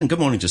And good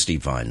morning to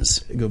Steve Vines.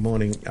 Good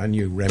morning. I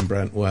knew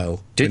Rembrandt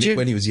well. Did you?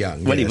 When he was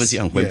young. When yes. he was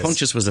young, when yes.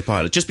 Pontius was a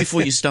pilot. Just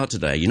before you start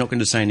today, you're not going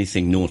to say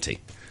anything naughty.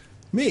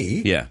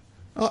 Me? Yeah.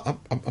 I'm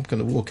going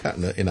to walk out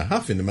in a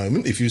huff in a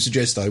moment, if you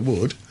suggest I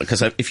would.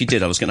 Because if you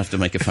did, I was going to have to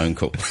make a phone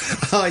call.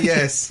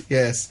 Yes.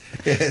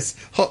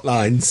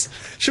 Hotlines.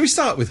 Shall we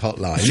start with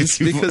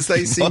hotlines? Because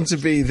they seem to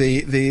be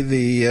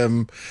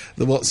the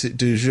what's it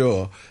du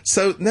jour.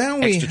 So now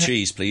we Extra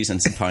cheese, please,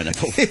 and some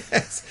pineapple.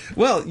 Yes.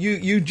 Well,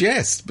 you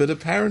jest, but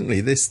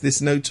apparently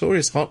this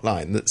notorious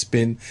hotline that's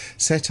been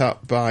set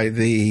up by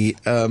the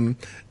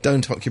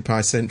Don't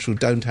Occupy Central,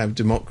 Don't Have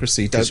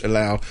Democracy, Don't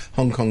Allow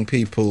Hong Kong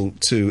People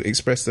to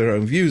Express Their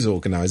Own Views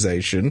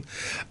organisation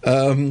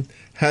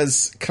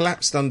has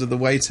collapsed under the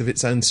weight of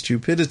its own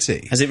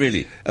stupidity. Has it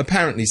really?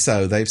 Apparently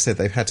so. They've said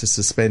they've had to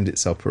suspend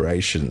its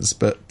operations,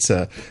 but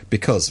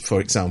because, for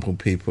example,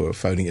 people are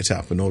phoning it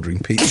up and ordering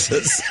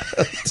pizzas.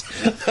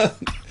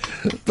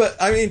 But,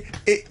 I mean,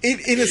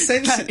 in a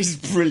sense... That is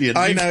brilliant.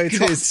 I know it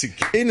is.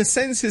 In a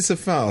sense, it's a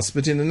farce,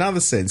 but in another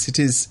sense, it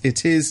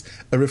is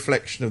a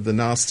reflection of the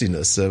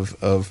nastiness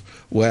of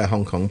where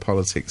Hong Kong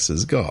politics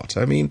has got.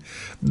 I mean,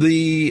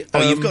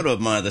 you've got to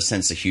admire the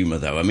sense of humour,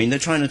 though. I mean, they're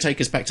trying to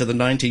take us back to the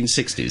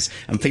 1960s,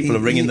 and people are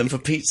ringing them for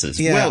pizzas.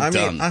 Yeah, well done.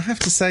 done. Mean, I have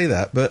to say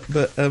that,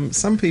 but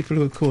some people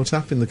who were caught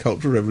up in the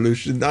Cultural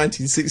Revolution in the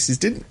 1960s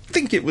didn't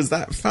think it was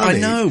that funny. I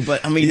know,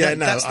 but, I mean,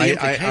 that's the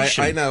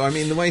implication. I know. I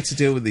mean, the way to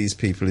deal with these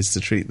people is to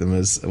treat them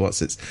as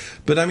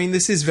but I mean,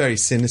 this is very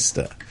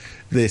sinister,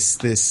 this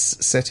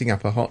setting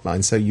up a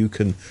hotline so you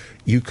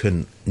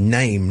can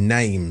name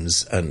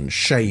names and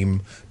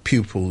shame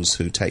pupils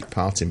who take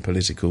part in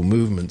political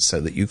movements, so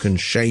that you can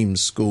shame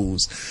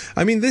schools.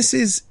 I mean, this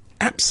is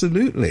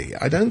absolutely,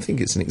 I don't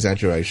think it's an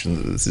exaggeration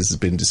that this has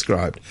been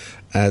described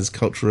as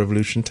Cultural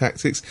Revolution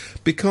tactics,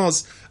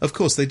 because, of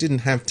course, they didn't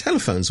have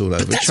telephones all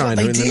over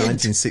China in the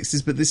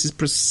 1960s, but this is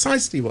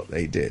precisely what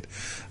they did.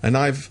 And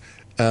I've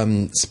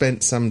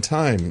spent some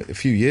time a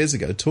few years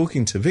ago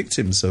talking to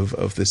victims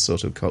of this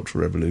sort of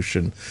Cultural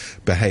Revolution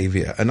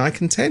behaviour, and I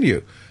can tell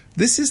you,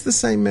 this is the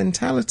same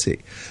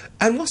mentality.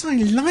 And what I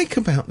like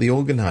about the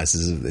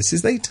organisers of this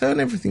is they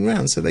turn everything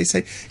round. So they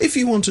say, if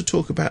you want to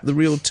talk about the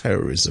real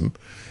terrorism,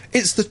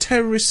 it's the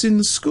terrorists in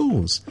the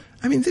schools.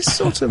 I mean, this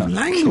sort of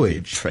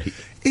language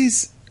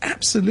is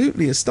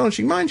absolutely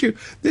astonishing. Mind you,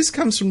 this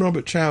comes from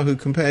Robert Chow, who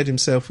compared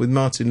himself with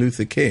Martin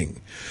Luther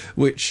King,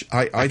 which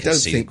I don't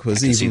think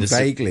was even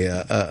vaguely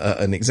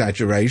an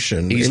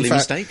exaggeration. Easily in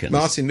fact, mistaken.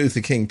 Martin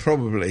Luther King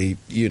probably,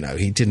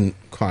 he didn't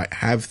quite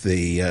have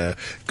the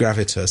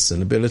gravitas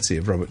and ability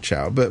of Robert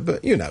Chow,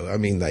 but I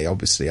mean, they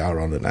obviously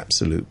are on an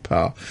absolute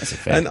par.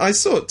 And I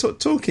saw,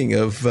 talking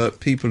of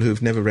people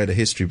who've never read a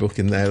history book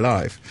in their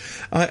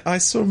life, I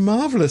saw a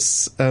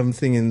marvellous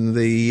thing in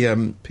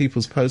the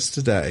People's Post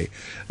today,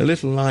 a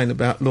little line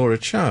about Laura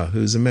Chow,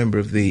 who's a member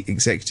of the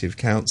Executive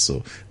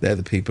Council. They're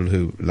the people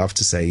who love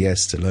to say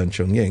yes to Learn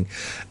Chong-ying,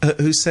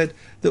 who said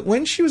that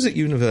when she was at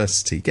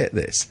university, get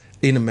this,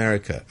 in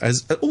America,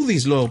 as all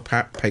these loyal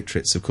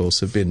patriots, of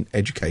course, have been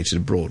educated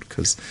abroad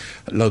because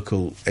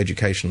local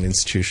educational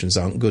institutions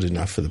aren't good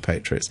enough for the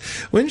patriots.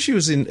 When she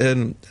was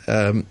in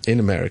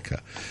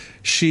America,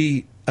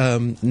 she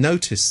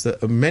noticed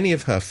that many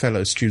of her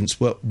fellow students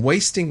were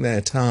wasting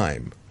their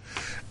time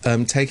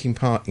taking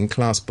part in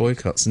class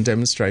boycotts and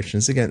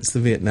demonstrations against the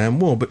Vietnam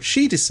War. But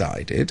she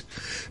decided,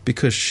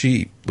 because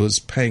she was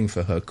paying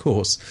for her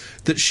course,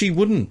 that she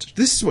wouldn't.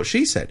 This is what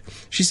she said.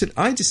 She said,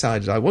 I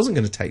decided I wasn't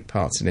going to take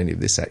part in any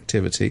of this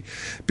activity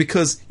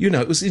because,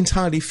 it was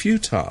entirely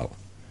futile.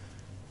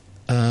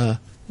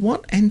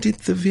 What ended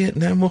the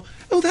Vietnam War?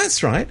 Oh,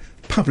 that's right.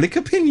 Public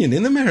opinion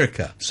in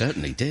America.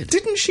 Certainly did.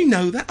 Didn't she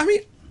know that? I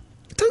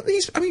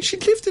mean, she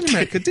lived in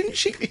America. Didn't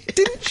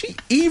she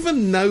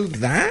even know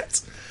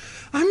that?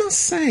 I must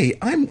say,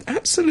 I'm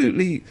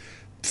absolutely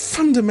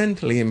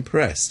fundamentally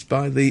impressed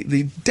by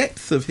the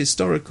depth of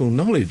historical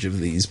knowledge of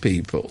these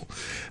people.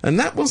 And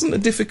that wasn't a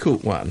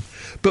difficult one.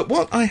 But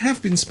what I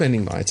have been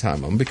spending my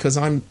time on, because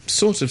I'm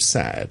sort of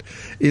sad,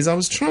 is I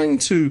was trying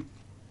to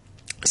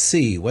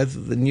see whether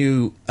the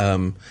new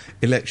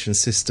election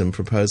system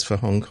proposed for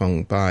Hong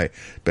Kong by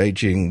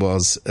Beijing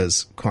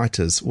was quite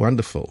as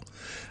wonderful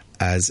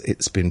as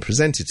it's been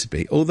presented to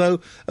be. Although,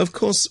 of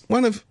course,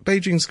 one of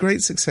Beijing's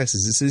great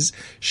successes is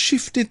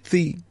shifted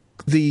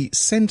the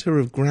centre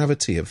of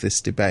gravity of this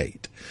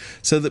debate,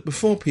 so that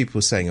before people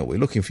were saying, we're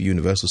looking for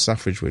universal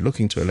suffrage, we're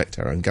looking to elect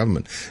our own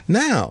government,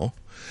 now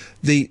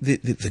the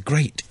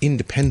great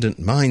independent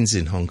minds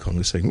in Hong Kong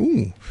are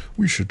saying,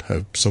 we should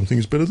have something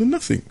is better than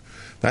nothing.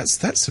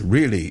 That's a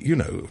really,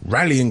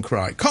 rallying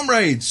cry.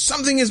 Comrades,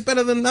 something is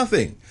better than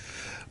nothing.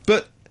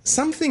 But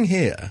something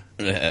here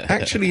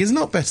actually is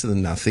not better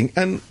than nothing,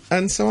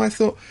 and so I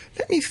thought,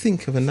 let me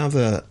think of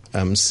another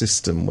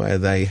system where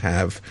they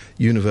have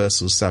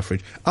universal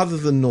suffrage other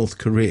than North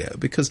Korea,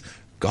 because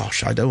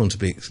gosh, I don't want to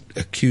be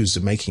accused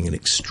of making an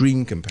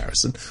extreme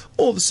comparison,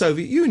 or the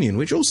Soviet Union,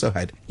 which also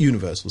had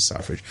universal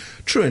suffrage.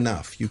 True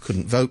enough, you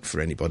couldn't vote for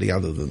anybody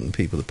other than the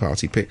people the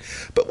party picked.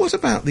 But what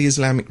about the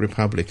Islamic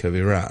Republic of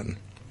Iran?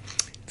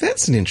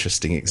 that's an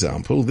interesting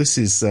example. This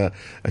is a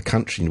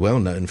country well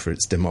known for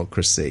its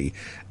democracy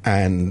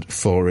and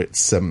for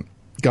its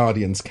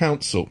Guardians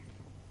Council,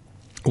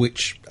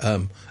 which,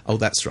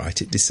 that's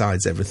right, it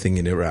decides everything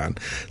in Iran.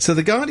 So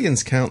the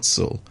Guardians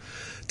Council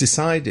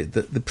decided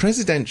that the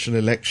presidential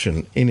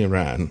election in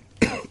Iran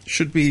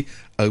should be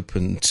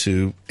open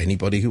to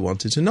anybody who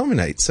wanted to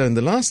nominate. So in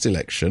the last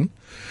election,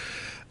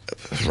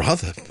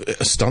 rather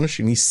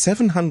astonishingly,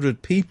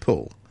 700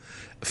 people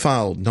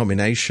filed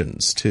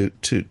nominations to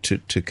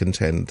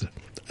contend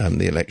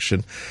the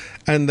election,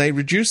 and they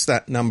reduced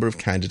that number of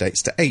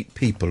candidates to 8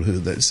 people.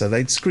 So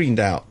they'd screened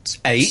out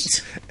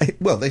 8.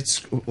 Well, 8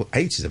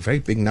 is a very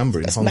big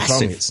number in Hong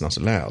Kong. It's not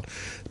allowed,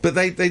 but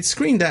they'd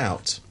screened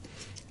out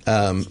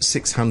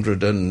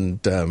 600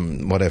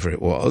 and whatever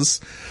it was,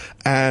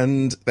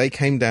 and they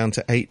came down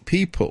to 8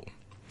 people.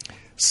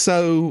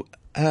 So,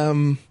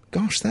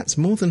 gosh, that's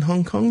more than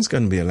Hong Kong's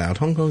going to be allowed.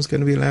 Hong Kong's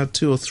going to be allowed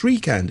 2 or 3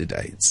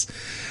 candidates.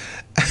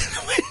 And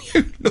when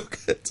you look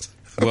at...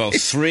 Well,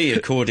 3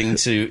 according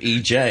to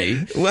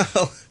EJ.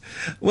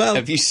 Well...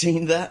 Have you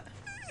seen that?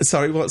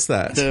 Sorry, what's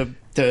that? The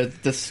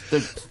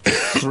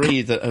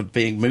 3 that are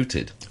being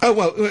mooted. Oh,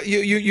 well,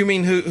 you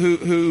mean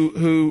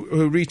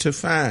who Rita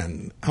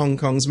Fan, Hong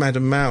Kong's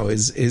Madam Mao,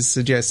 is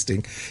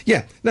suggesting?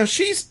 Yeah. Now,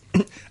 she's...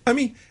 I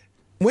mean,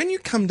 when you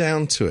come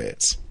down to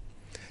it,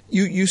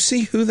 you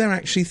see who they're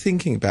actually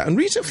thinking about. And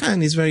Rita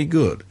Fan is very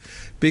good,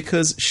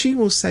 because she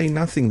will say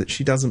nothing that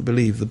she doesn't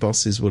believe the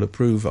bosses will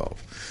approve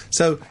of.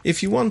 So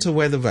if you want a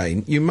weather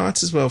vane, you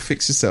might as well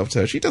fix yourself to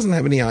her. She doesn't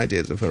have any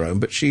ideas of her own,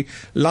 but she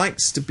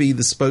likes to be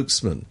the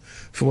spokesman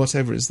for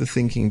whatever is the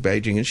thinking in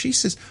Beijing. And she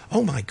says,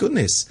 oh my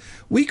goodness,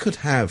 we could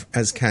have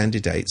as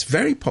candidates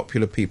very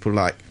popular people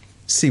like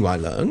CY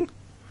Leung.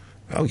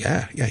 Oh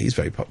yeah, he's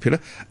very popular.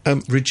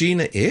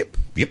 Regina Ip.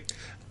 Yep.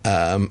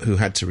 Who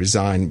had to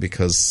resign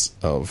because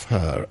of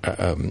her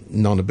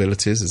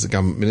non-abilities as a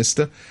government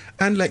minister,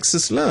 and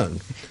Lexus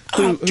Leung.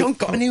 John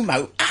got a new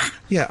moat.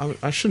 Yeah,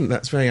 I shouldn't.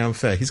 That's very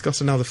unfair. He's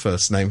got another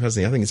first name,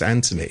 hasn't he? I think it's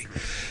Anthony.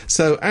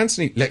 So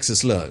Anthony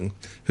Lexus Leung,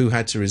 who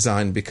had to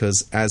resign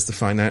because, as the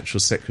financial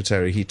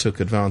secretary, he took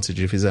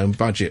advantage of his own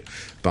budget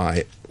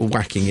by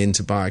whacking in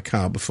to buy a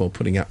car before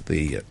putting up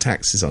the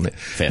taxes on it.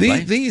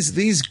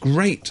 These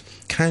great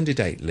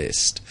candidate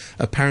list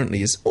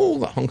apparently is all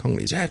that Hong Kong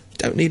needs.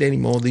 Don't need any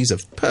more. These are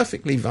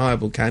perfectly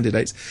viable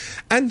candidates.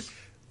 And,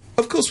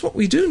 of course, what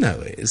we do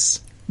know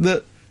is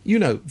that, you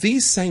know,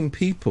 these same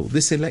people,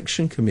 this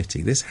election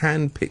committee, this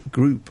hand-picked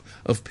group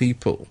of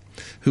people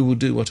who will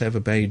do whatever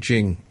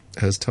Beijing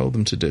has told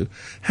them to do,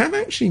 have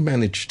actually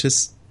managed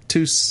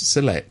to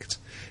select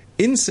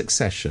in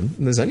succession,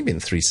 and there's only been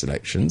 3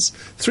 selections,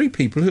 3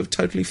 people who have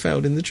totally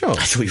failed in the job.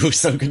 I thought you were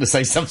so going to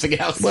say something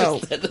else.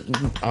 Well,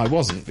 I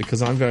wasn't,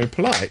 because I'm very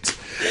polite.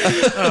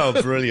 Oh,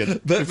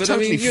 brilliant! But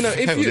totally, I mean, you know,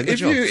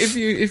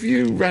 if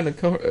you ran a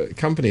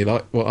company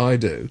like what I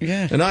do,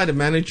 and I had a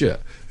manager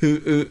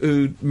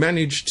who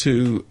managed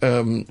to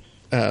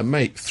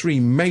make 3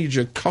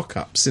 major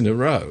cock-ups in a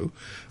row,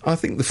 I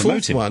think the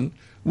 4th one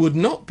would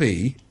not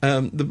be,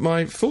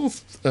 my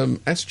 4th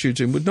attitude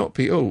to him would not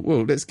be, oh,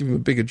 well, let's give him a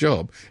bigger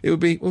job. It would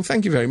be, well,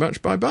 thank you very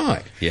much,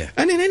 bye-bye. Yeah.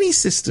 And in any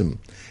system,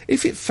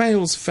 if it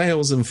fails,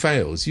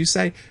 you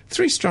say,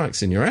 3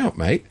 strikes and you're out,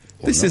 mate.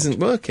 This isn't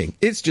working.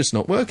 It's just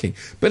not working.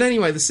 But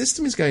anyway, the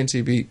system is going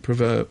to be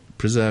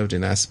preserved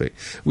in aspect.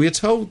 We are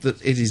told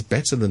that it is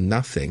better than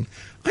nothing.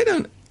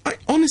 I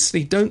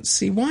honestly don't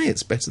see why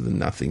it's better than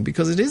nothing,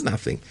 because it is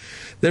nothing.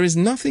 There is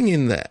nothing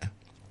in there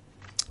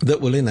that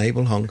will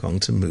enable Hong Kong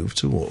to move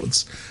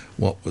towards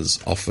what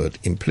was offered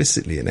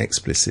implicitly and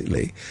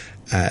explicitly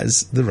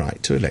as the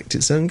right to elect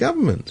its own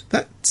government.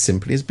 That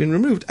simply has been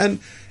removed. And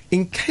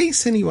in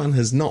case anyone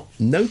has not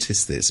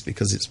noticed this,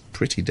 because it's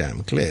pretty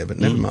damn clear, but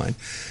never mind,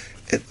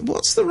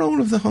 what's the role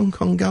of the Hong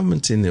Kong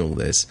government in all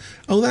this?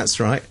 Oh,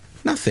 that's right,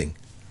 nothing.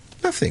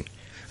 Nothing.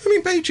 I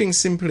mean, Beijing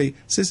simply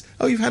says,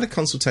 oh, you've had a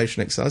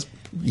consultation exercise.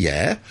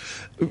 Yeah.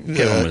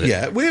 Get on with it.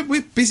 Yeah, we're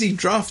busy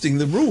drafting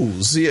the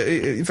rules.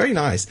 Yeah, very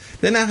nice.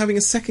 They're now having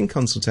a second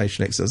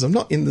consultation exercise. I'm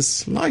not in the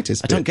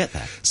slightest bit don't get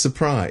that.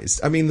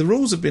 surprised. I mean, the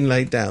rules have been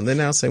laid down. They're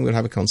now saying we'll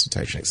have a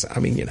consultation exercise. I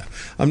mean, you know,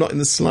 I'm not in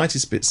the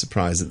slightest bit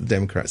surprised that the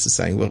Democrats are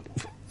saying, well,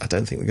 I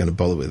don't think we're going to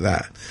bother with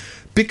that.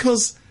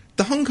 Because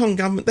the Hong Kong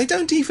government, they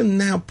don't even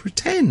now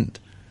pretend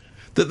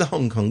that the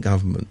Hong Kong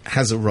government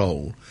has a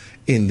role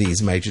in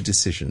these major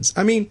decisions.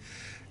 I mean,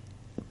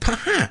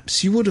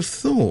 perhaps you would have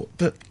thought,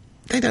 but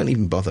they don't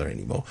even bother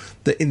anymore,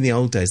 that in the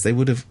old days they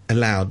would have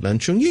allowed Leung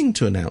Chun-ying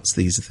to announce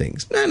these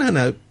things. No,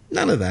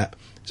 none of that.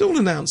 It's all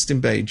announced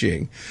in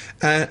Beijing.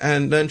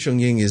 And Leung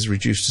Chun-ying is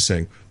reduced to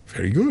saying,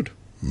 very good,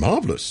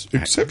 marvellous,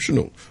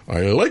 exceptional,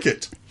 I like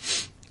it.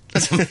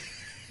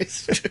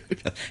 It's true.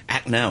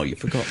 Act now, you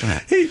forgot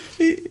that.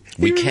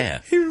 We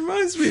care. He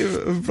reminds me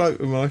of a bloke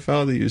that my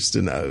father used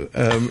to know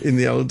in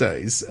the old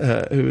days,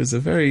 who was a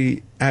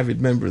very avid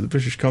member of the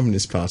British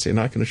Communist Party, and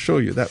I can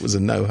assure you that was a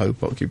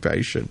no-hope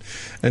occupation.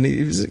 And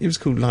he was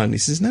called Lionel. He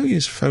says, no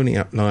use phoning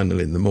up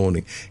Lionel in the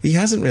morning. He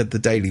hasn't read the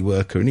Daily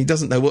Worker, and he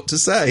doesn't know what to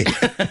say.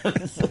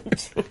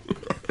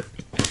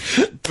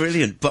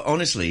 brilliant. But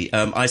honestly,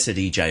 I said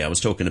EJ. I was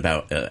talking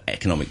about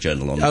Economic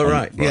Journal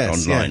online,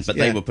 but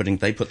they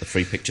put the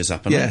free pictures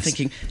up, and I'm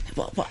thinking,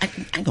 what,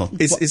 hang on,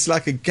 it's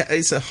like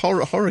it's a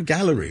horror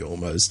gallery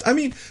almost. I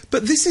mean,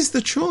 but this is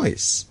the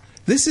choice.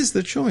 This is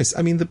the choice.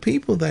 I mean, the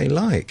people they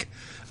like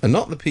are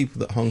not the people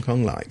that Hong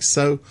Kong likes.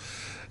 So,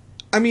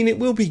 I mean, it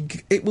will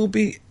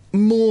be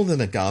more than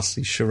a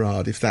ghastly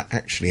charade if that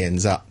actually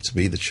ends up to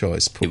be the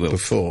choice put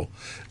before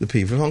the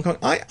people of Hong Kong.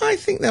 I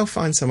think they'll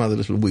find some other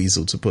little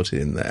weasel to put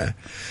in there.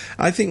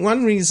 I think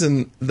one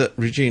reason that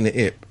Regina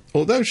Ip,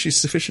 although she's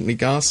sufficiently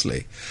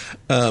ghastly,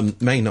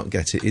 may not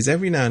get it is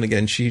every now and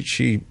again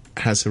she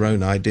has her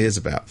own ideas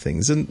about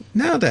things, and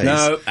nowadays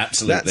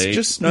that's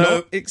just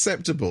not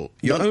acceptable.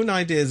 Your own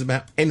ideas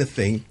about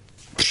anything.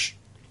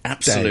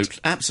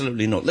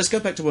 Absolutely not. Let's go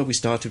back to where we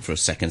started for a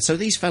second. So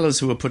these fellas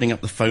who are putting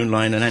up the phone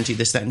line and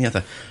anti-this, that and the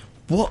other,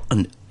 what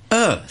on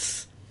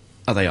earth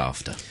are they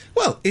after?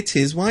 Well, it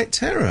is white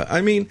terror.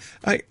 I mean,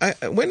 I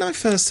when I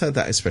first heard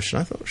that expression,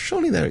 I thought,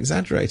 surely they're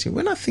exaggerating.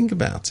 When I think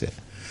about it,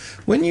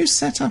 when you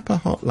set up a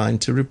hotline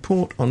to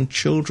report on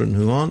children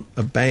who aren't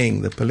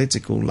obeying the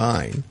political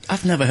line...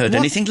 I've never heard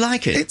anything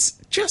like it. It's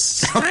just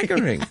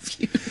staggering.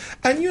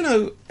 And, you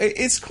know,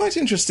 it's quite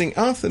interesting.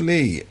 Arthur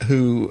Lee,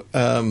 who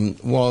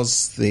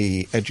was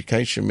the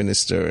education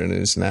minister and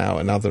is now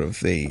another of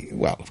the...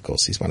 Well, of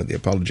course, he's one of the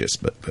apologists,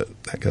 but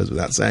that goes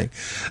without saying,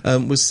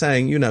 was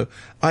saying, you know,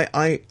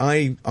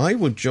 I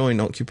would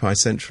join Occupy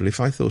Central if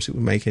I thought it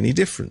would make any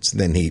difference.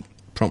 Then he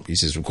promptly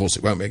says, of course,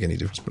 it won't make any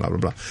difference, blah, blah,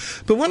 blah.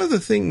 But one of the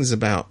things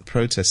about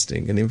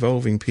protesting and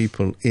involving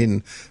people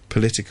in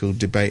political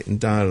debate and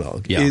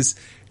dialogue is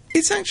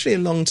it's actually a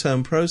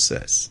long-term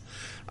process.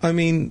 I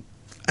mean,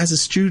 as a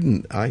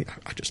student, I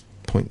just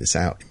point this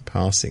out in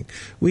passing,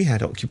 we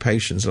had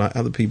occupations like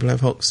other people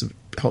have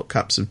hot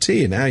cups of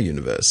tea in our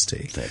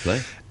university. Fair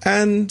play.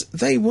 And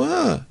they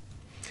were...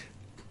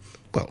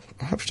 Well,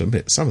 I have to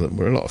admit, some of them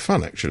were a lot of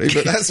fun, actually,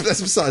 but that's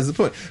besides the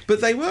point.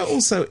 But they were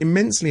also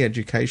immensely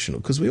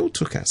educational, because we all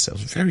took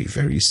ourselves very,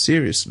 very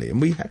seriously,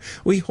 and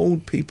we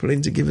hauled people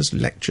in to give us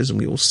lectures, and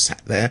we all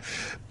sat there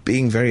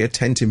being very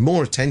attentive,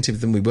 more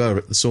attentive than we were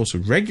at the sort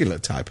of regular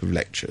type of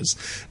lectures.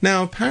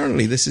 Now,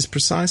 apparently, this is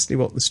precisely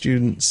what the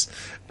students'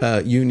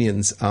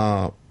 unions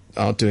are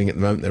doing at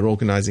the moment. They're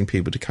organising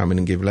people to come in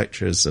and give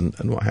lectures and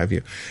what have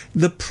you.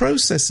 The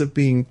process of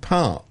being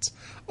part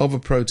of a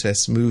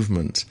protest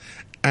movement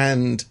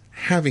and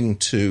having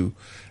to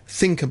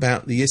think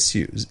about the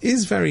issues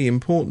is very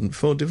important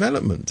for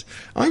development.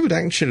 I would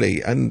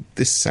actually, and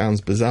this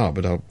sounds bizarre,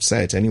 but I'll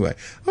say it anyway,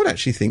 I would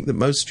actually think that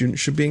most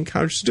students should be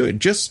encouraged to do it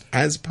just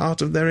as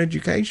part of their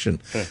education,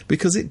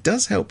 because it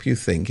does help you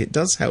think, it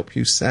does help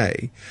you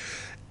say,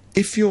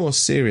 if you're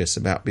serious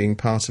about being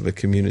part of a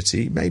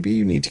community, maybe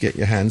you need to get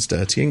your hands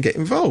dirty and get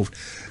involved.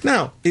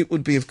 Now, it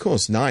would be, of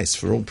course, nice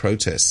for all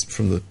protests,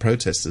 from the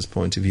protesters'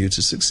 point of view,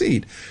 to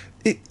succeed.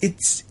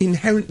 It's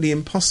inherently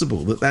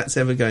impossible that that's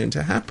ever going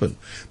to happen.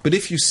 But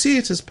if you see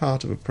it as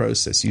part of a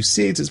process, you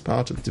see it as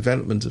part of the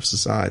development of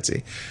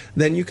society,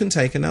 then you can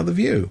take another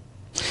view.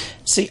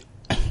 See,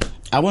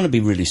 I want to be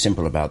really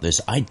simple about this.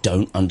 I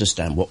don't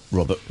understand what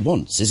Robert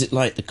wants. Is it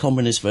like the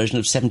communist version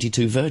of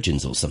 72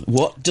 Virgins or something?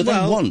 What do they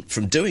want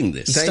from doing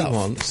this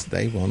stuff?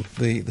 They want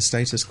the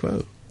status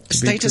quo.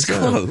 Status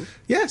quo?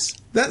 Yes,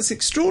 that's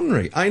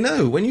extraordinary. I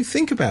know, when you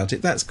think about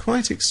it, that's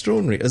quite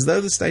extraordinary, as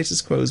though the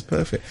status quo is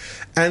perfect.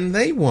 And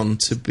they want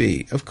to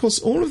be, of course,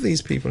 all of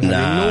these people have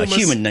enormous...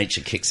 human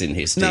nature kicks in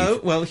here, Steve. No,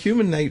 well,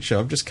 human nature,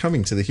 I'm just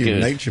coming to the human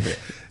nature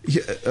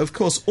bit. Of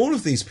course, all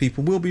of these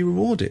people will be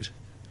rewarded.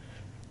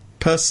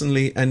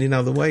 Personally and in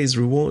other ways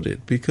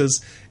rewarded.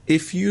 Because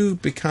if you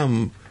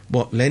become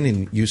what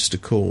Lenin used to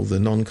call the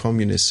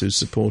non-communists who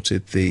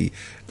supported the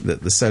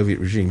Soviet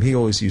regime, he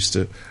always used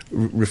to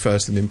refer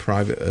to them in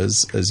private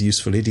as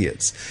useful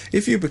idiots.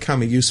 If you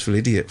become a useful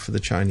idiot for the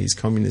Chinese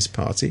Communist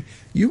Party,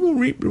 you will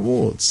reap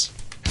rewards.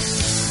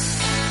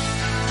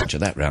 Much of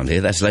that round here.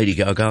 That's Lady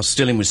Gaga,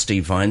 still in with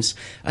Steve Vines.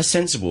 A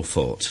sensible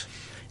thought.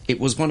 It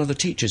was one of the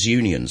teachers'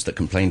 unions that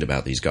complained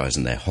about these guys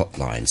and their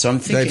hotline. So I'm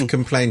thinking... They've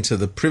complained to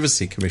the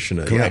Privacy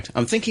Commissioner. Correct. Yeah.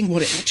 I'm thinking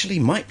what it actually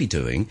might be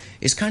doing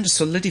is kind of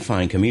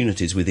solidifying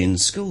communities within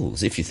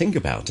schools, if you think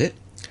about it.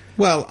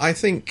 Well, I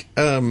think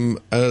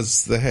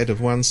as the head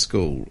of one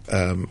school,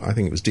 I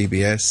think it was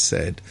DBS,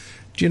 said,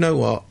 do you know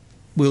what?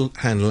 We'll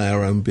handle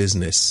our own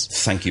business.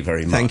 Thank you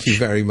very much. Thank you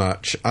very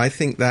much. I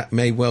think that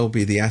may well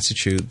be the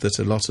attitude that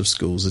a lot of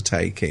schools are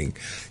taking.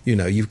 You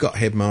know, you've got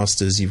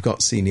headmasters, you've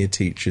got senior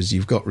teachers,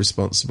 you've got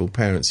responsible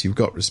parents, you've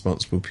got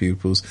responsible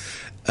pupils.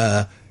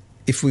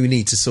 If we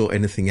need to sort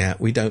anything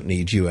out, we don't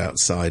need you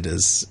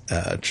outsiders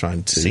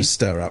trying to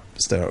stir up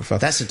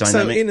fuss. That's a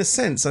dynamic. So, in a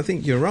sense, I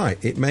think you're right.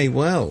 It may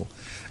well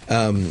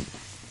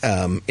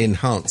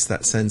enhance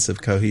that sense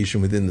of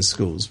cohesion within the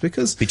schools,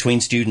 because between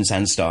students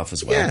and staff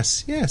as well.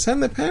 Yes,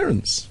 and their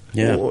parents.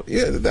 Yeah,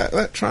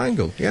 that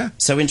triangle. Yeah.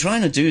 So in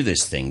trying to do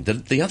this thing,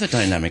 the other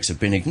dynamics have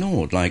been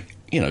ignored. Like,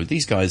 you know,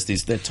 these guys,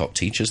 they're top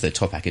teachers, they're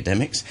top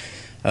academics.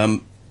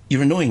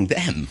 You're annoying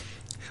them.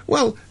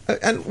 Well,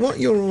 and what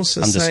you're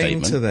also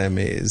saying to them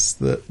is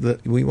that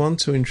we want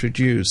to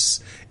introduce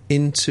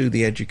into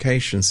the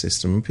education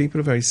system, and people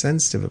are very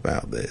sensitive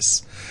about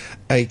this,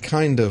 a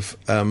kind of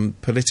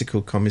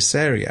political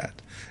commissariat,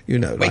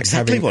 like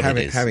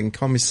exactly having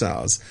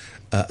commissars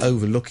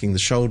overlooking the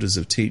shoulders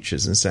of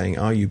teachers and saying,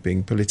 are you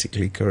being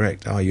politically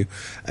correct? Are you?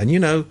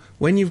 And,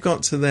 when you've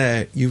got to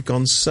there, you've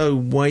gone so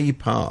way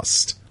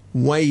past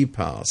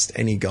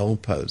any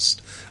goalpost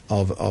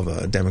of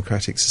a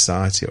democratic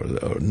society or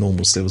a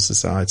normal civil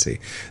society,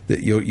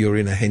 that you're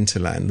in a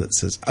hinterland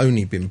that's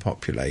only been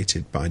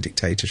populated by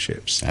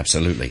dictatorships.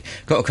 Absolutely.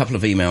 Got a couple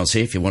of emails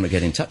here if you want to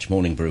get in touch.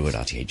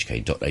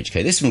 morningbrew@rthk.hk.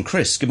 This is from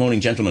Chris. Good morning,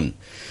 gentlemen.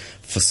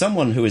 For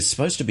someone who is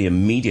supposed to be a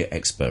media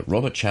expert,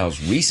 Robert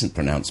Chow's recent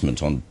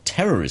pronouncement on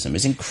terrorism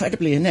is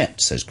incredibly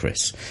inept, says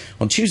Chris.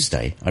 On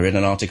Tuesday, I read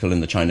an article in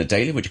the China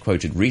Daily which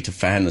quoted Rita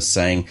Fan as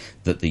saying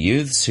that the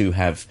youths who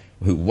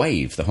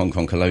wave the Hong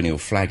Kong colonial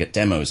flag at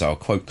demos are,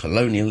 quote,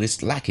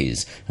 colonialist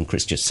lackeys. And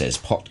Chris just says,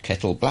 pot,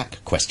 kettle, black, ?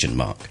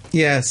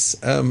 Yes,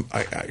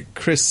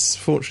 Chris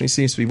fortunately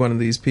seems to be one of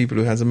these people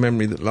who has a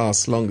memory that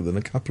lasts longer than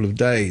a couple of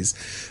days.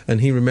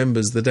 And he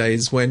remembers the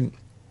days when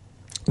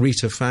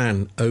Rita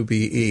Fan,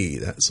 OBE,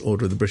 that's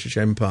Order of the British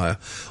Empire,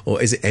 or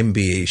is it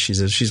MBE?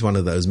 She's one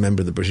of those,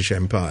 member of the British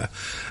Empire,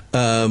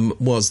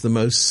 was the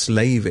most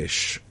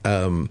slavish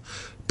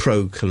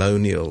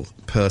pro-colonial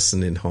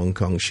person in Hong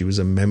Kong. She was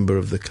a member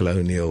of the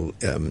colonial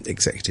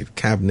executive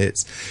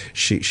cabinets.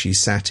 She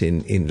sat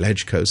in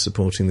Legco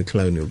supporting the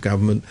colonial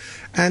government,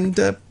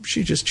 and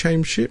she just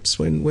changed ships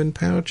when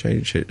power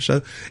changed ships.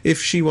 So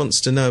if she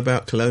wants to know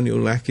about colonial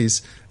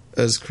lackeys,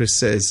 as Chris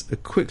says, a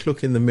quick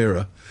look in the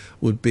mirror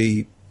would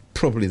be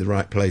probably the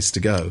right place to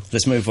go.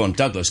 Let's move on.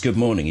 Douglas, good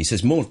morning. He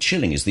says, more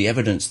chilling is the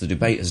evidence the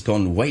debate has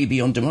gone way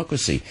beyond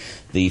democracy.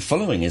 The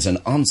following is an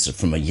answer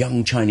from a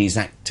young Chinese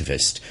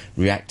activist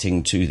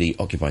reacting to the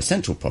Occupy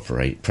Central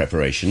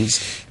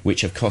preparations,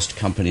 which have cost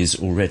companies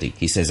already.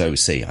 He says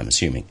OC, I'm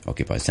assuming,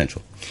 Occupy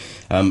Central.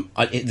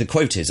 The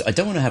quote is, I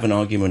don't want to have an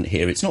argument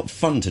here. It's not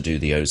fun to do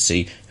the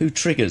OC. Who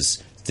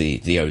triggers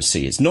the OC?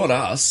 It's not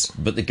us,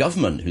 but the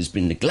government, who's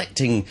been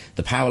neglecting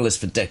the powerless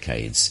for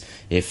decades.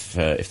 If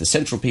the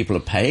central people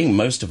are paying,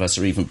 most of us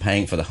are even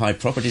paying for the high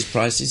properties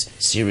prices,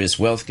 serious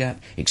wealth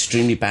gap,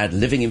 extremely bad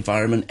living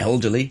environment,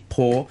 elderly,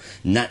 poor,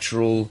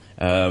 natural.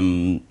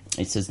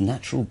 It says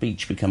natural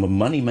beach become a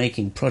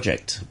money-making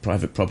project,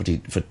 private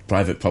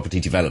property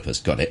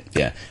developers. Got it?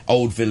 Yeah.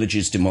 Old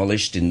villages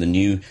demolished in the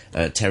new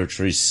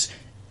territories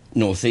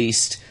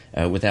northeast.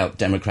 Without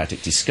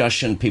democratic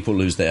discussion, people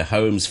lose their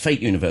homes,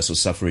 fake universal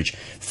suffrage,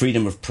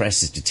 freedom of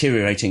press is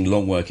deteriorating,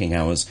 long working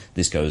hours,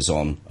 this goes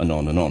on and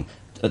on and on.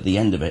 At the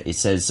end of it, it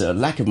says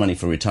lack of money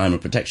for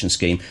retirement protection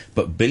scheme,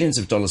 but billions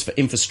of dollars for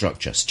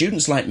infrastructure.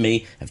 Students like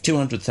me have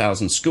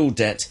 200,000 school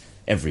debt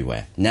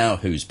everywhere. Now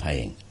who's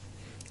paying?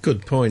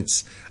 Good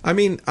points. I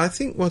mean, I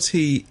think what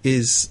he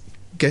is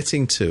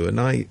getting to, and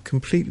I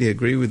completely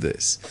agree with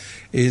this,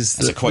 is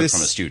that's a quote from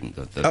a student.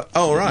 Right.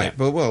 Yeah.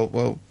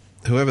 Well,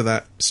 whoever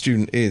that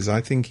student is,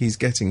 I think he's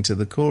getting to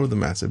the core of the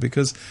matter,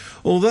 because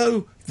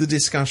although the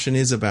discussion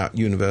is about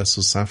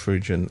universal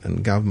suffrage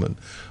and government,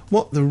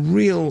 what the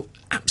real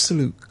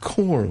absolute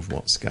core of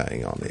what's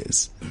going on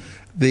is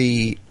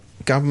the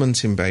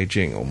government in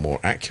Beijing, or more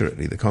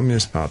accurately, the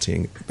Communist Party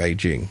in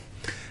Beijing,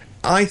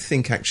 I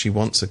think actually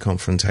wants a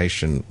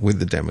confrontation with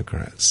the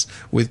Democrats,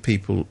 with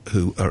people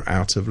who are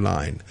out of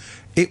line.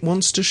 It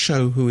wants to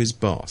show who is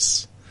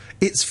boss.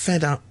 It's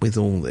fed up with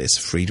all this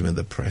freedom of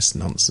the press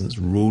nonsense,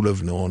 rule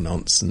of law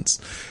nonsense,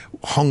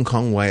 Hong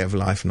Kong way of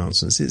life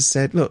nonsense. It's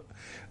said, look,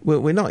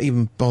 we're not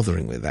even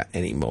bothering with that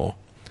anymore.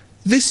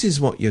 This is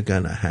what you're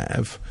going to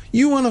have.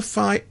 You want to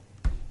fight?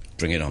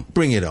 Bring it on.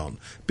 Bring it on.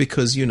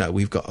 Because,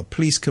 we've got a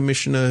police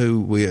commissioner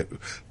who we're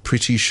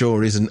pretty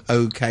sure is an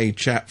okay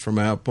chap from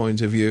our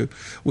point of view.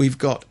 We've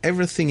got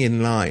everything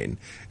in line.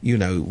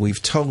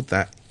 We've told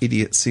that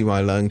idiot CY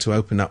Leung to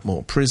open up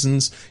more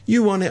prisons.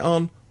 You want it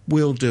on?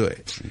 We'll do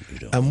it.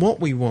 And what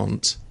we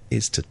want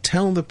is to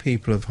tell the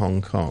people of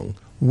Hong Kong,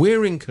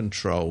 we're in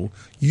control,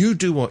 you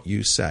do what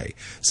you say.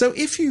 So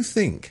if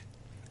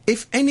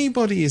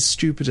anybody is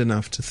stupid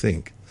enough to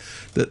think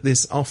that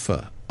this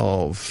offer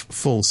of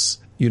false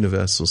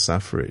universal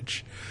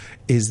suffrage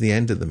is the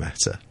end of the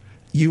matter,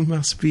 you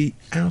must be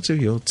out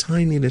of your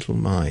tiny little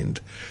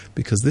mind,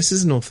 because this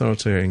is an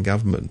authoritarian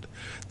government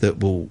that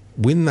will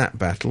win that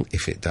battle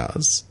if it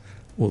does.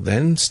 We'll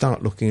then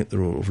start looking at the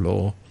rule of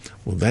law.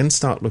 We'll then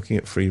start looking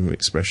at freedom of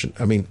expression.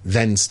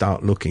 Then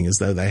start looking as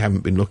though they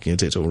haven't been looking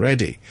at it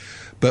already.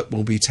 But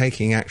we'll be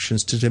taking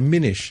actions to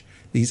diminish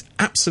these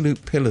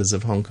absolute pillars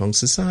of Hong Kong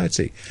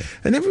society.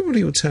 And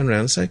everybody will turn around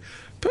and say,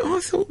 but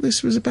I thought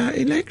this was about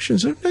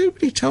elections.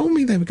 Nobody told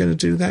me they were going to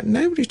do that.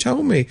 Nobody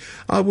told me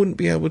I wouldn't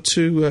be able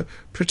to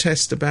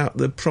protest about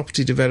the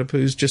property developer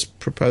who's just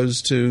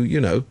proposed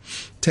to,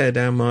 tear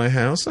down my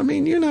house. I'm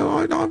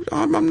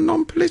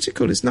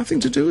non-political. It's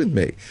nothing to do with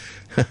me.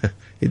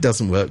 It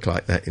doesn't work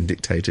like that in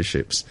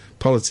dictatorships.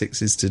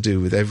 Politics is to do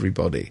with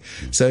everybody.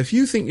 So if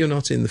you think you're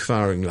not in the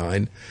firing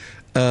line,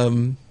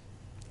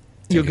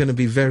 you're going to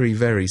be very,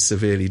 very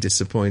severely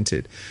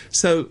disappointed.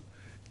 So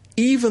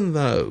even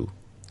though,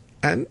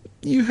 and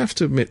you have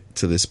to admit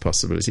to this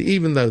possibility,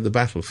 even though the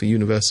battle for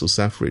universal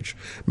suffrage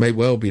may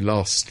well be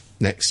lost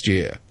next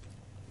year,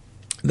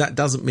 that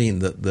doesn't mean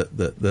that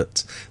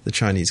the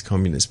Chinese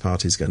Communist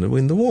Party is going to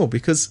win the war,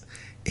 because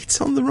it's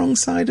on the wrong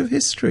side of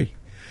history.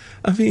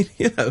 I mean,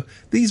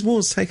 these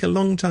wars take a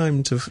long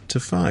time to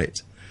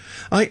fight.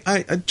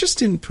 I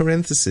just in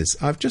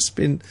parenthesis, I've just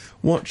been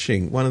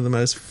watching one of the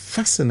most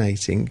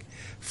fascinating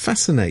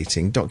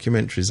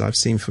documentaries I've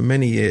seen for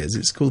many years.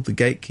 It's called The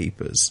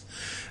Gatekeepers,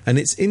 and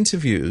it's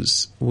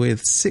interviews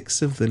with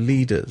 6 of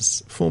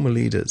the former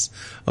leaders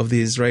of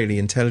the Israeli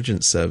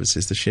intelligence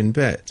services, the Shin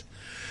Bet.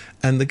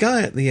 And the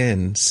guy at the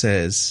end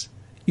says,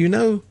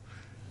 and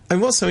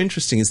what's so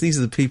interesting is these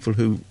are the people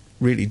who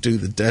really do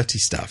the dirty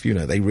stuff.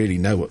 They really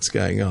know what's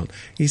going on.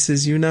 He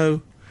says,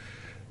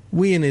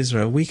 we in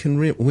Israel, we can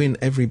win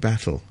every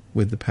battle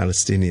with the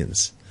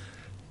Palestinians,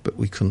 but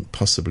we couldn't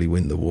possibly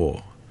win the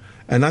war.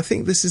 And I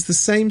think this is the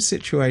same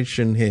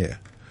situation here,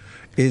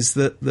 is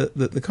that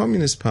the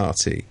Communist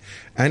Party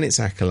and its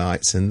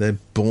acolytes and their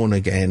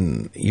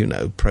born-again,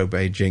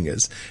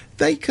 pro-Beijingers,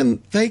 they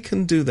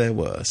can do their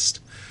worst.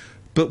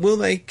 But will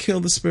they kill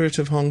the spirit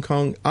of Hong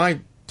Kong?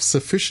 I'm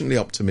sufficiently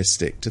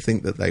optimistic to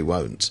think that they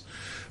won't.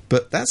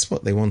 But that's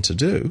what they want to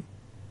do.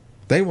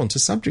 They want to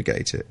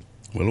subjugate it.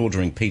 Well,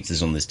 ordering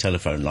pizzas on this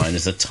telephone line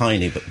is a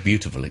tiny but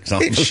beautiful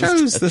example. It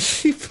shows that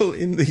people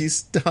in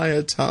these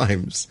dire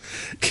times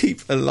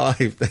keep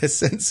alive their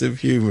sense of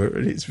humour,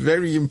 and it's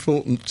very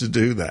important to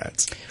do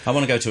that. I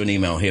want to go to an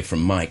email here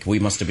from Mike. We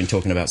must have been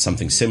talking about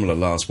something similar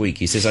last week.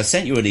 He says, I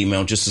sent you an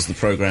email just as the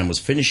programme was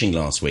finishing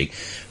last week.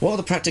 What are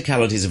the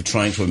practicalities of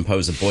trying to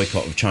impose a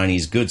boycott of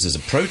Chinese goods as a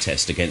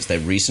protest against their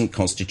recent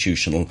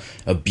constitutional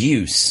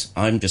abuse?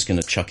 I'm just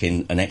going to chuck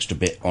in an extra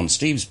bit on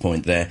Steve's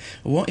point there.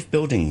 What if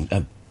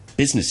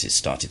businesses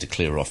started to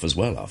clear off as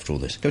well after all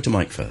this? Go to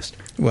Mike first.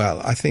 Well,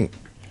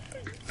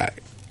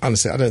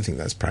 honestly, I don't think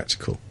that's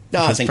practical.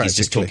 No, I think he's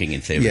just talking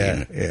in theory.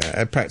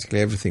 Yeah.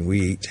 Practically everything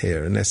we eat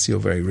here, unless you're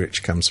very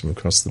rich, comes from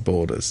across the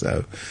border.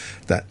 So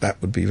that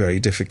would be very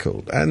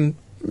difficult. And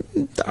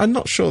I'm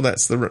not sure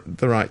that's the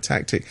right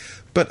tactic.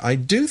 But I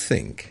do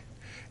think,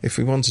 if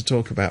we want to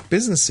talk about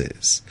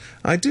businesses,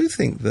 I do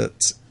think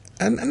that,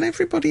 and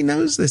everybody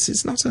knows this,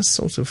 it's not a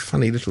sort of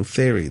funny little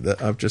theory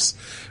that I've just,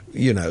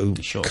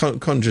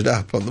 conjured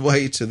up on the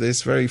way to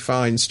this very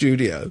fine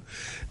studio,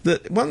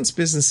 that once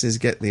businesses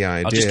get the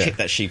idea... I'll just kick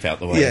that sheep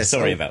out the way. Yes,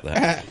 sorry about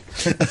that.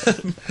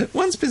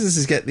 Once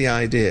businesses get the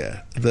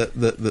idea that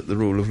the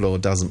rule of law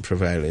doesn't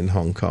prevail in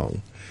Hong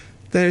Kong,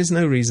 there is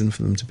no reason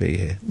for them to be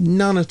here.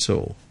 None at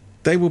all.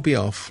 They will be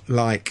off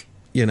like,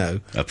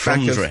 a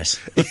prom dress.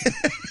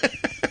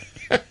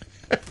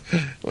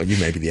 Well, you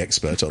may be the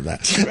expert on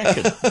that. Do you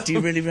reckon? Do you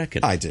really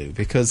reckon? I do,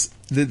 because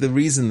the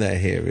reason they're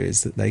here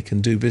is that they can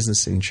do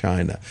business in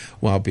China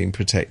while being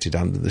protected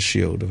under the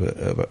shield of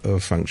a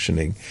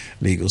functioning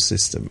legal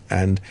system.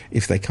 And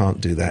if they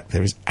can't do that,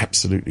 there is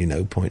absolutely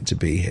no point to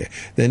be here.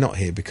 They're not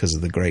here because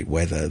of the great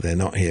weather. They're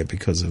not here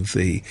because of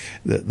the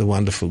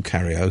wonderful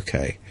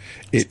karaoke.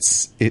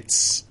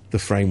 It's the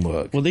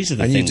framework. Well, these are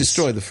the things. And you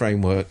destroy the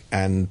framework,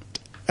 and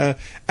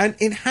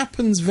it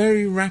happens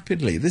very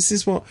rapidly. This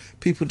is what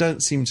people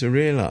don't seem to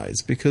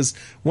realise, because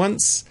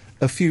once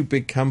a few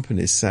big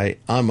companies say,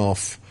 "I'm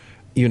off,"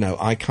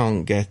 I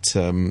can't get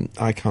an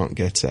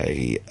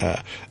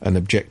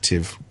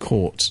objective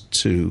court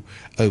to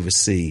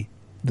oversee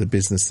the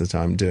business that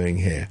I'm doing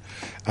here.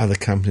 Other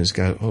companies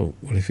go, "Oh,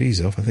 well, if he's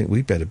off, I think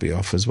we'd better be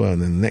off as well."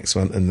 And then the next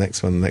one, and the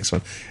next one, and the next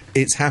one.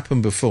 It's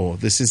happened before.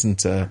 This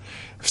isn't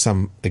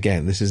some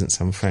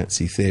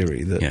fancy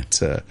theory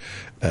that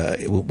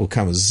it will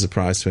come as a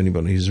surprise to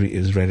anybody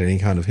who's read any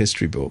kind of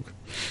history book.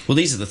 Well,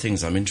 these are the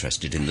things I'm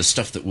interested in, the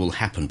stuff that will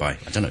happen by,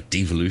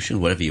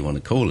 devolution, whatever you want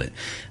to call it,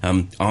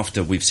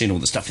 after we've seen all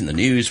the stuff in the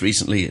news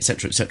recently,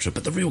 etc.,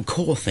 but the real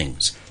core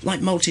things, like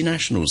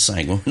multinationals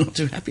saying, well, we're not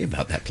too happy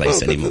about that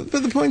place anymore.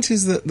 But the point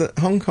is that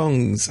Hong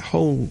Kong's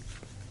whole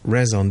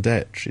raison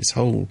d'etre, its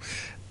whole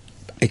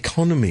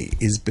economy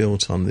is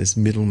built on this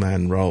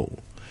middleman role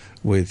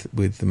with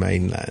the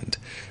mainland.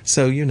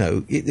 So,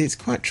 it's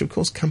quite true. Of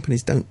course,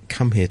 companies don't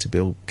come here to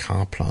build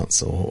car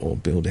plants or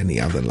build any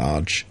other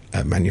large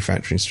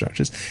manufacturing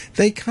structures.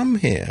 They come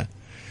here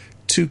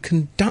to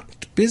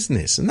conduct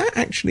business, and that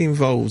actually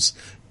involves,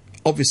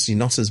 obviously,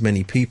 not as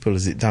many people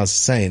as it does,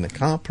 say, in a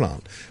car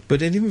plant,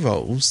 but it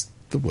involves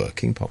the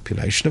working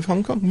population of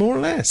Hong Kong, more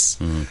or less.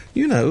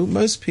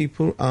 Most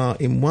people are,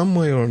 in one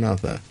way or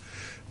another,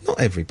 not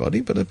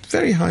everybody, but a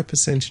very high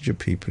percentage of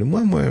people, in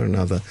one way or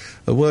another,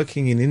 are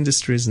working in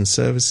industries and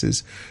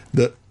services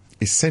that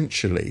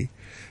essentially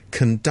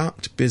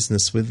conduct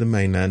business with the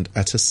mainland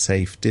at a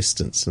safe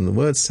distance. And the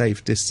word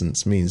safe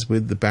distance means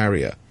with the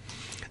barrier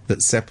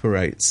that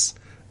separates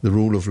the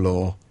rule of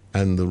law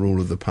and the rule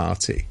of the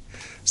party.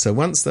 So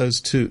once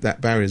that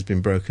barrier has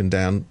been broken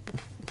down,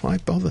 why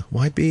bother?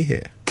 Why be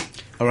here?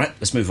 All right,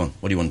 let's move on.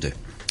 What do you want to do?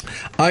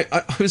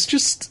 I was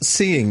just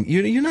seeing,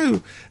 you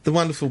know, the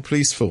wonderful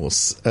police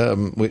force,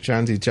 which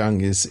Andy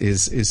Jung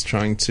is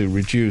trying to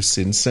reduce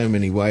in so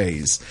many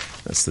ways.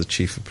 That's the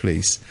chief of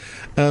police.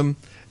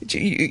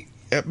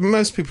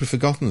 Most people have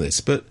forgotten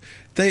this, but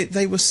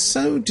they were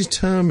so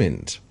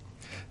determined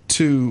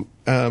to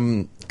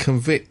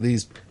convict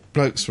these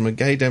blokes from a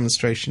gay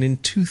demonstration in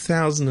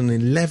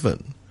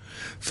 2011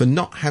 for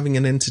not having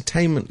an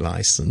entertainment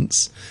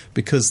licence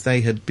because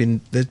there'd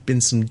been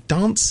some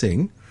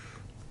dancing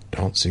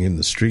in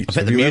the streets.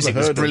 I bet the music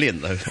was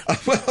brilliant, though.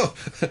 Well,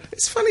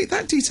 it's funny,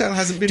 that detail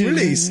hasn't been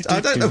released. I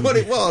don't know what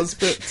it was,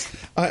 but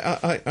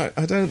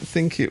I don't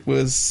think it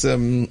was...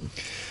 well,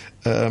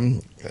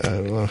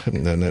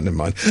 no, never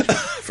mind.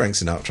 Frank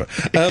Sinatra.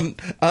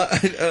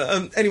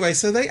 Anyway,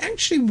 so they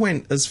actually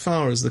went as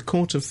far as the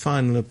Court of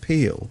Final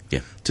Appeal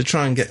to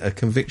try and get a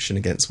conviction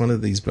against one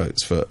of these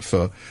blokes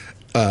for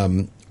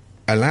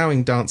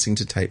allowing dancing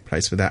to take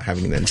place without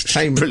having an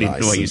entertainment Brilliant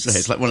licence. the way you say it.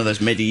 It's like one of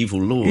those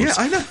medieval laws. Yeah,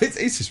 I know.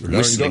 It's just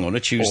whistling on a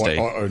Tuesday.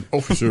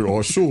 Officer,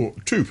 I saw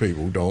two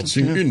people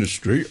dancing in the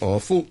street. I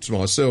thought to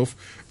myself,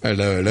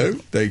 hello,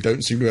 they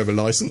don't seem to have a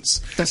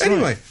licence.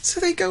 Anyway, so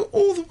they go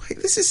all the way.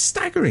 This is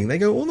staggering. They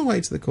go all the way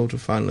to the Court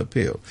of Final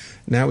Appeal.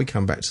 Now we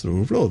come back to the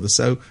rule of law.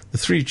 So the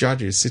three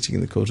judges sitting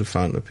in the Court of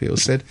Final Appeal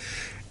said,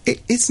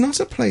 it's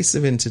not a place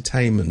of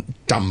entertainment,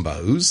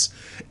 dumbos,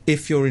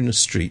 if you're in a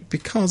street,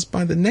 because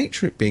by the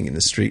nature of it being in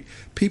the street,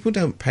 people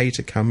don't pay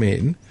to come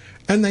in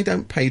and they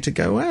don't pay to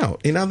go out.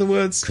 In other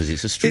words, because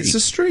it's a street. It's a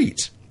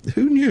street.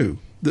 Who knew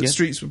that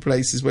streets were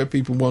places where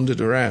people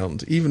wandered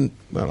around?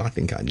 Well, I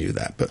think I knew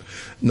that, but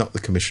not the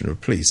Commissioner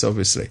of Police,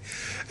 obviously.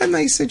 And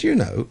they said,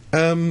 there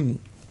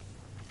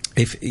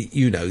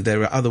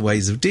are other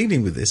ways of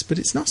dealing with this, but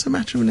it's not a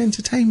matter of an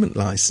entertainment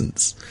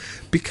licence,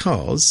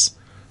 because...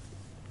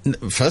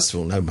 First of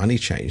all, no money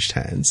changed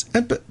hands.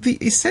 But the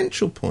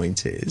essential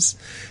point is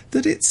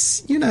that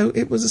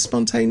it was a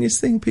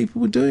spontaneous thing.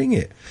 People were doing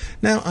it.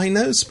 Now, I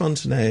know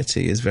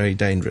spontaneity is very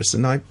dangerous,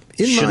 and I've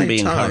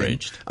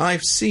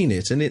seen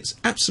it, and it's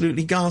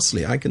absolutely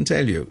ghastly, I can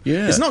tell you.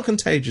 Yeah. It's not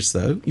contagious,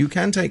 though. You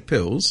can take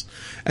pills,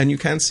 and you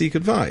can seek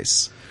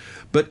advice.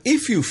 But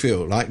if you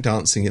feel like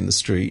dancing in the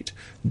street,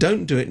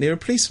 don't do it near a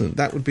policeman.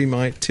 That would be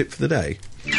my tip for the day.